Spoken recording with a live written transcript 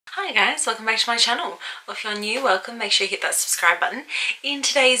Hi guys, welcome back to my channel. Or if you're new, welcome. Make sure you hit that subscribe button. In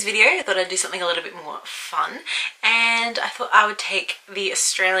today's video, I thought I'd do something a little bit more fun, and I thought I would take the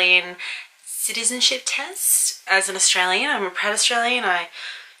Australian Citizenship test. As an Australian, I'm a proud Australian. I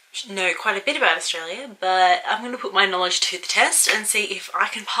know quite a bit about Australia, but I'm going to put my knowledge to the test and see if I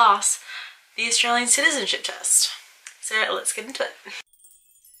can pass the Australian Citizenship test. So let's get into it.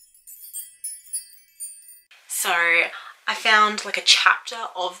 So I found like a chapter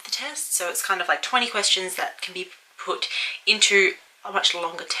of the test, so it's kind of like 20 questions that can be put into a much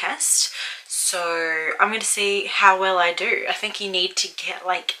longer test. So I'm going to see how well I do. I think you need to get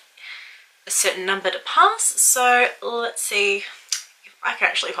like a certain number to pass, so let's see if I can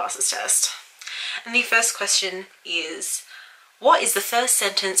actually pass this test. And the first question is, what is the first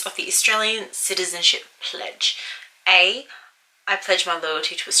sentence of the Australian Citizenship Pledge? A, I pledge my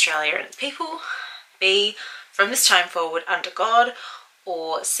loyalty to Australia and its people. B, from this time forward under God.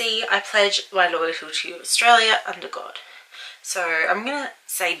 Or C, I pledge my loyalty to Australia under God. So I'm going to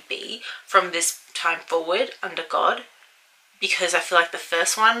say B, from this time forward under God, because I feel like the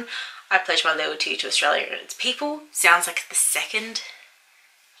first one, I pledge my loyalty to Australia and its people, sounds like the second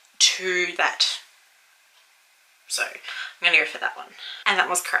to that. So I'm going to go for that one. And that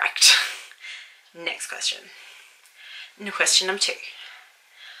was correct. Next question. Question number 2.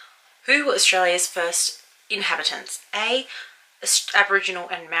 Who were Australia's first inhabitants? A, Aboriginal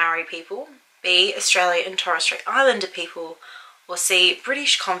and Maori people. B, Australia and Torres Strait Islander people. Or C,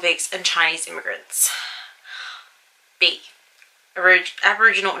 British convicts and Chinese immigrants. B,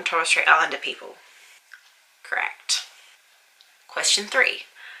 Aboriginal and Torres Strait Islander people. Correct. Question 3.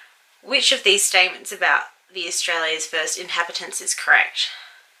 Which of these statements about the Australia's first inhabitants is correct?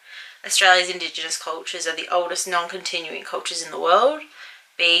 Australia's Indigenous cultures are the oldest non-continuing cultures in the world.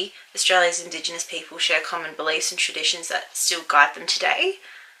 B, Australia's Indigenous people share common beliefs and traditions that still guide them today.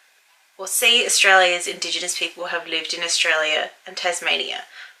 Or C, Australia's Indigenous people have lived in Australia and Tasmania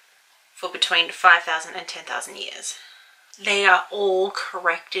for between 5,000 and 10,000 years. They are all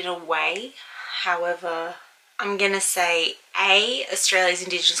correct in a way. However, I'm going to say A, Australia's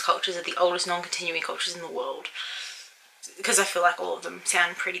Indigenous cultures are the oldest non-continuing cultures in the world, because I feel like all of them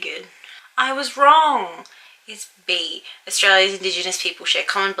sound pretty good. I was wrong. It's B, Australia's Indigenous people share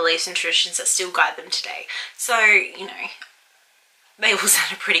common beliefs and traditions that still guide them today. So, you know, they all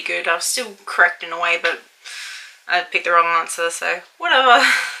sounded pretty good. I was still correct in a way, but I picked the wrong answer, so whatever.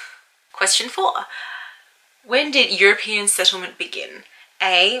 Question 4. When did European settlement begin?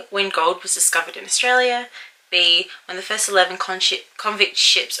 A, when gold was discovered in Australia. B, when the first 11 convict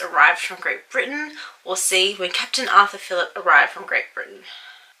ships arrived from Great Britain. Or C, when Captain Arthur Phillip arrived from Great Britain.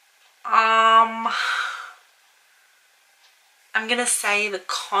 I'm going to say the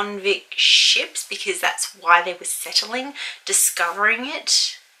convict ships, because that's why they were settling. Discovering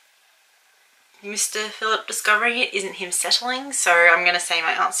it, Mr. Phillip discovering it, isn't him settling. So I'm going to say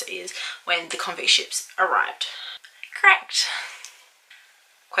my answer is when the convict ships arrived. Correct.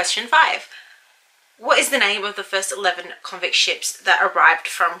 Question 5. What is the name of the first 11 convict ships that arrived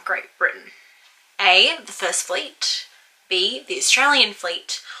from Great Britain? A, the First Fleet. B, the Australian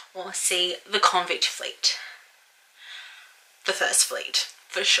Fleet. Or C, the Convict Fleet. The First Fleet,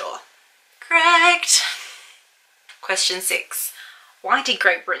 for sure. Correct. Question 6. Why did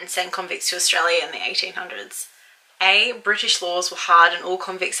Great Britain send convicts to Australia in the 1800s? A, British laws were hard and all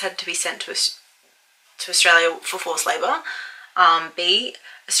convicts had to be sent to Australia for forced labour. B,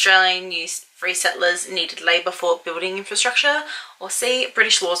 Australian new free settlers needed labour for building infrastructure. Or C,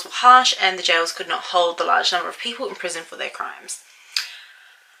 British laws were harsh and the jails could not hold the large number of people in prison for their crimes.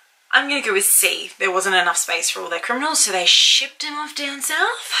 I'm going to go with C. There wasn't enough space for all their criminals, so they shipped them off down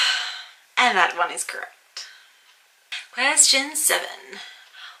south. And that one is correct. Question 7.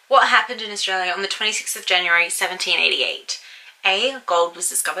 What happened in Australia on the 26th of January 1788? A, gold was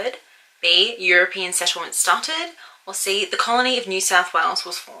discovered. B, European settlement started. Or C, the colony of New South Wales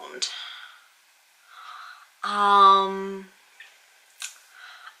was formed. I'm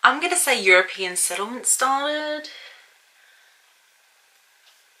going to say European settlement started.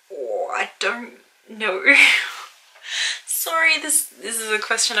 Oh, I don't know. Sorry, this is a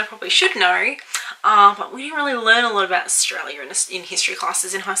question I probably should know. But we didn't really learn a lot about Australia in history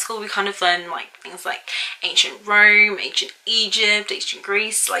classes in high school. We kind of learned like things like ancient Rome, ancient Egypt, ancient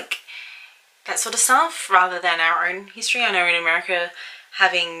Greece, like that sort of stuff, rather than our own history. I know in America,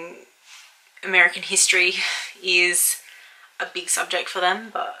 having American history is a big subject for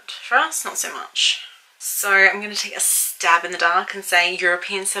them, but for us, not so much. So I'm going to take a stab in the dark and say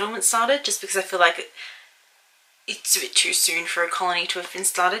European settlement started, just because I feel like it's a bit too soon for a colony to have been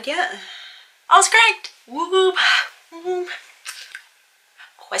started yet. I was correct! Whoop! Whoop.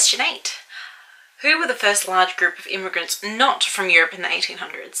 Question 8. Who were the first large group of immigrants not from Europe in the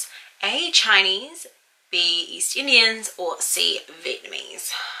 1800s? A. Chinese, B. East Indians, or C.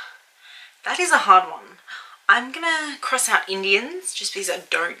 Vietnamese? That is a hard one. I'm gonna cross out Indians just because I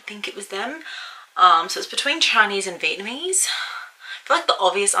don't think it was them. So it's between Chinese and Vietnamese. I feel like the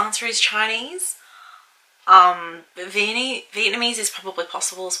obvious answer is Chinese. But Vietnamese is probably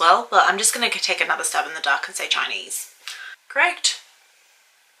possible as well, but I'm just gonna take another stab in the dark and say Chinese. Correct.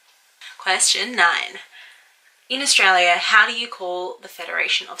 Question 9. In Australia, how do you call the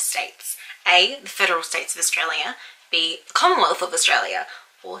Federation of States? A. The Federal States of Australia, B. The Commonwealth of Australia,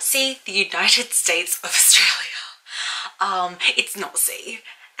 or C. The United States of Australia. It's not C,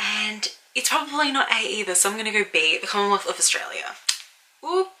 and it's probably not A either, so I'm gonna go B. The Commonwealth of Australia.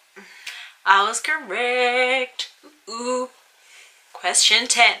 Ooh, I was correct. Ooh. Question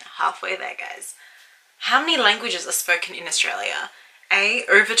 10. Halfway there, guys. How many languages are spoken in Australia? A.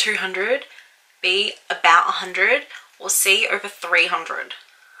 Over 200, B. About 100, or C. Over 300?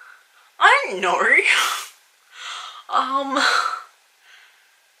 I don't know.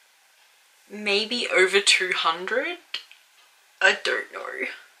 Maybe over 200? I don't know.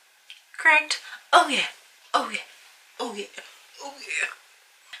 Correct. Oh yeah. Oh yeah. Oh yeah. Oh yeah.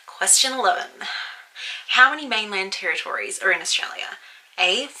 Question 11. How many mainland territories are in Australia?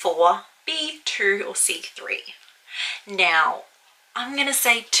 A. 4, B. 2, or C. 3? Now, I'm gonna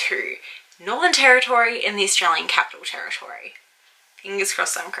say 2. Northern Territory and the Australian Capital Territory. Fingers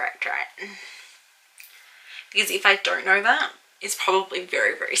crossed I'm correct, right? Because if I don't know that, it's probably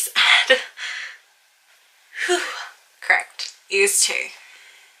very, very sad. Whew. Correct. It is 2.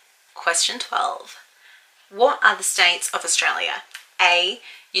 Question 12. What are the states of Australia? A.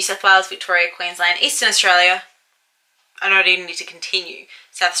 New South Wales, Victoria, Queensland, Eastern Australia. I don't even need to continue.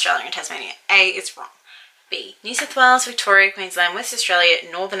 South Australia and Tasmania. A is wrong. B. New South Wales, Victoria, Queensland, West Australia,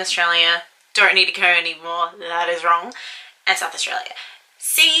 Northern Australia. Don't need to go anymore. That is wrong. And South Australia.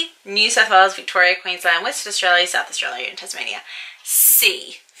 C. New South Wales, Victoria, Queensland, West Australia, South Australia, and Tasmania.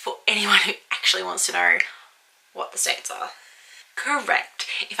 C. For anyone who actually wants to know what the states are. Correct.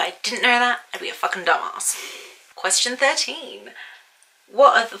 If I didn't know that, I'd be a fucking dumbass. Question 13.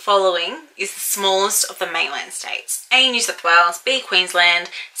 What of the following is the smallest of the mainland states? A. New South Wales, B. Queensland,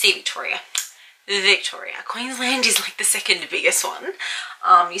 C. Victoria. Victoria. Queensland is like the second biggest one.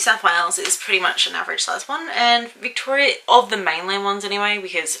 New South Wales is pretty much an average size one, and Victoria, of the mainland ones anyway,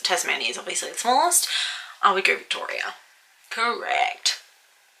 because Tasmania is obviously the smallest, I would go Victoria. Correct.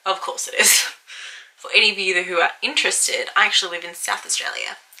 Of course it is. For any of you who are interested, I actually live in South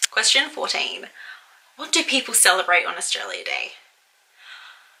Australia. Question 14. What do people celebrate on Australia Day?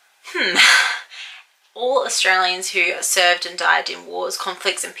 All Australians who served and died in wars,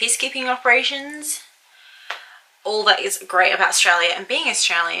 conflicts and peacekeeping operations. All that is great about Australia and being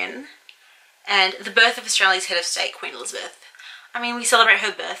Australian. And the birth of Australia's head of state, Queen Elizabeth. I mean, we celebrate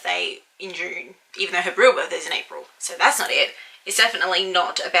her birthday in June, even though her real birthday is in April. So that's not it. It's definitely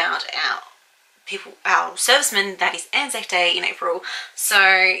not about our servicemen. That is Anzac Day in April.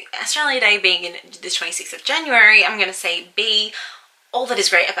 So Australia Day being in the 26th of January, I'm going to say B. All that is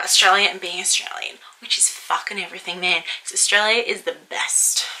great about Australia and being Australian, which is fucking everything, man. Because Australia is the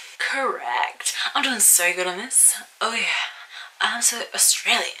best. Correct. I'm doing so good on this. Oh yeah. I'm so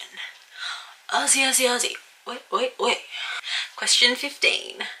Australian. Aussie, Aussie, Aussie. Wait, wait, wait. Question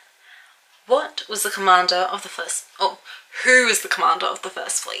 15. What was the commander of the first... Oh, who was the commander of the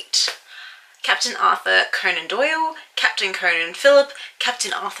First Fleet? Captain Arthur Conan Doyle, Captain Conan Phillip,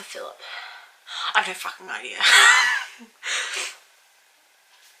 Captain Arthur Phillip. I have no fucking idea.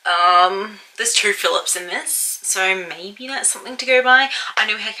 There's 2 Phillips in this, so maybe that's something to go by. I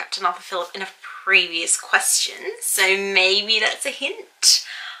know we had Captain Arthur Phillip in a previous question, so maybe that's a hint.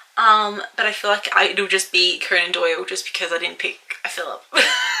 But I feel like it'll just be Conan Doyle just because I didn't pick a Phillip.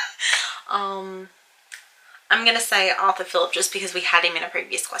 I'm gonna say Arthur Phillip just because we had him in a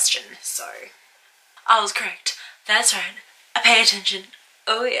previous question, so I was correct. That's right. I pay attention.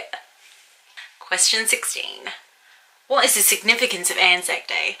 Oh yeah. Question 16. What is the significance of Anzac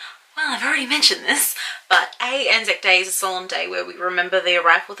Day? Well, I've already mentioned this, but A. Anzac Day is a solemn day where we remember the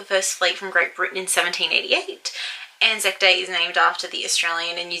arrival of the First Fleet from Great Britain in 1788. Anzac Day is named after the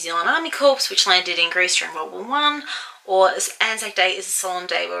Australian and New Zealand Army Corps, which landed in Greece during World War I. Or Anzac Day is a solemn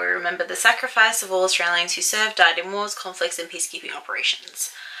day where we remember the sacrifice of all Australians who served, died in wars, conflicts and peacekeeping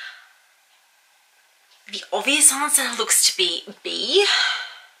operations. The obvious answer looks to be B.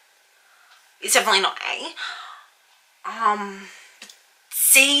 It's definitely not A.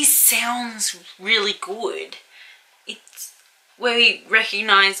 C sounds really good. It's where we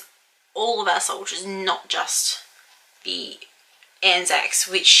recognise all of our soldiers, not just the Anzacs,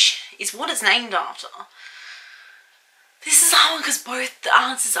 which is what it's named after. This is hard because both the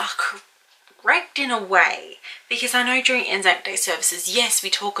answers are correct in a way, because I know during Anzac Day services, yes, we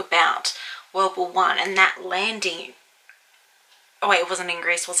talk about World War I and that landing. Oh wait, it wasn't in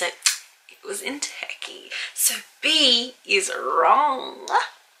Greece, was it? It was in Turkey. So B is wrong.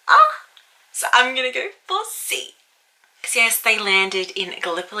 So I'm gonna go for C. Yes, they landed in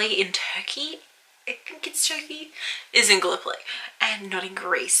Gallipoli in Turkey. I think it's Turkey. It is in Gallipoli and not in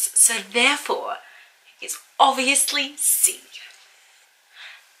Greece. So therefore, it's obviously C.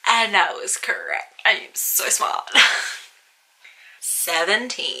 And that was correct. I am so smart.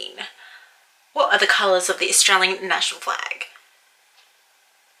 17. What are the colours of the Australian national flag?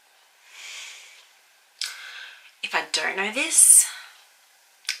 If I don't know this,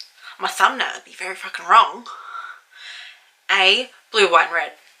 my thumbnail would be very fucking wrong. A, blue, white and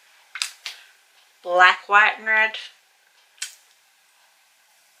red. Black, white and red.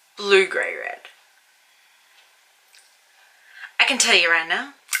 Blue, grey, red. I can tell you right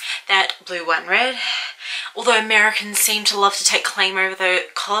now that blue, white and red, although Americans seem to love to take claim over the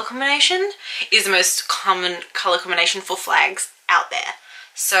colour combination, is the most common colour combination for flags out there.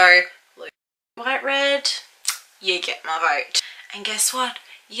 So, blue, white, red, you get my vote. And guess what?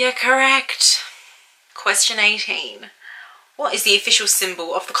 You're correct. Question 18. What is the official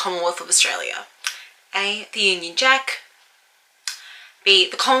symbol of the Commonwealth of Australia? A, the Union Jack. B,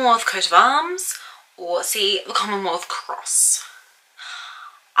 the Commonwealth coat of arms. Or C, the Commonwealth cross.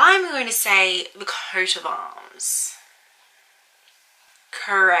 I'm going to say the coat of arms.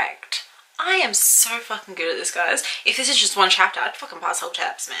 Correct. I am so fucking good at this, guys. If this is just one chapter, I'd fucking pass whole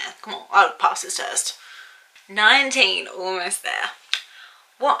chapters, man. Come on, I would pass this test. 19, almost there.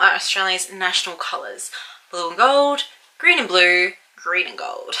 What are Australia's national colours? Blue and gold, green and blue, green and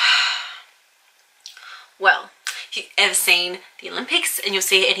gold. Well, if you've ever seen the Olympics and you'll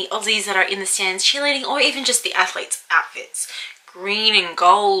see any Aussies that are in the stands cheerleading, or even just the athletes' outfits, green and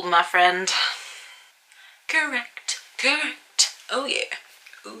gold, my friend. Correct, correct. Oh yeah,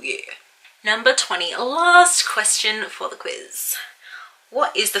 oh yeah. Number 20, last question for the quiz.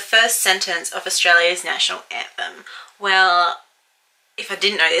 What is the first sentence of Australia's national anthem? Well, if I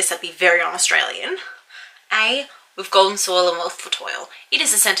didn't know this, I'd be very un-Australian. A, with golden soil and wealth for toil. It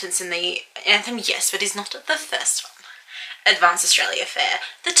is a sentence in the anthem, yes, but is not the first one. Advance Australia Fair.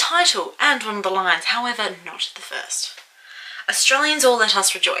 The title and one of the lines, however, not the first. Australians all let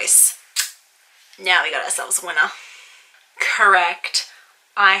us rejoice. Now we got ourselves a winner. Correct.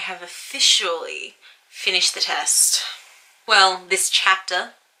 I have officially finished the test. Well, this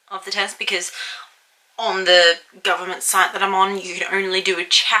chapter of the test, because on the government site that I'm on, you can only do a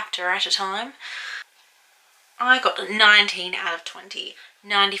chapter at a time. I got 19 out of 20,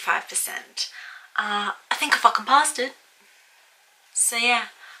 95%. I think I fucking passed it. So yeah,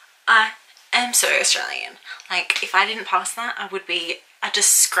 I am so Australian. Like, if I didn't pass that, I would be a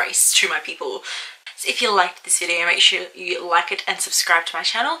disgrace to my people. So if you liked this video, make sure you like it and subscribe to my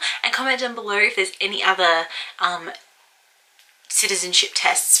channel, and comment down below if there's any other citizenship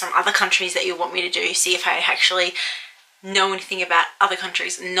tests from other countries that you want me to do, see if I actually know anything about other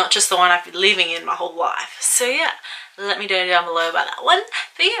countries, not just the one I've been living in my whole life. So yeah, let me know down below about that one.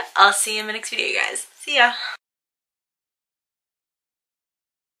 But yeah, I'll see you in my next video, guys. See ya!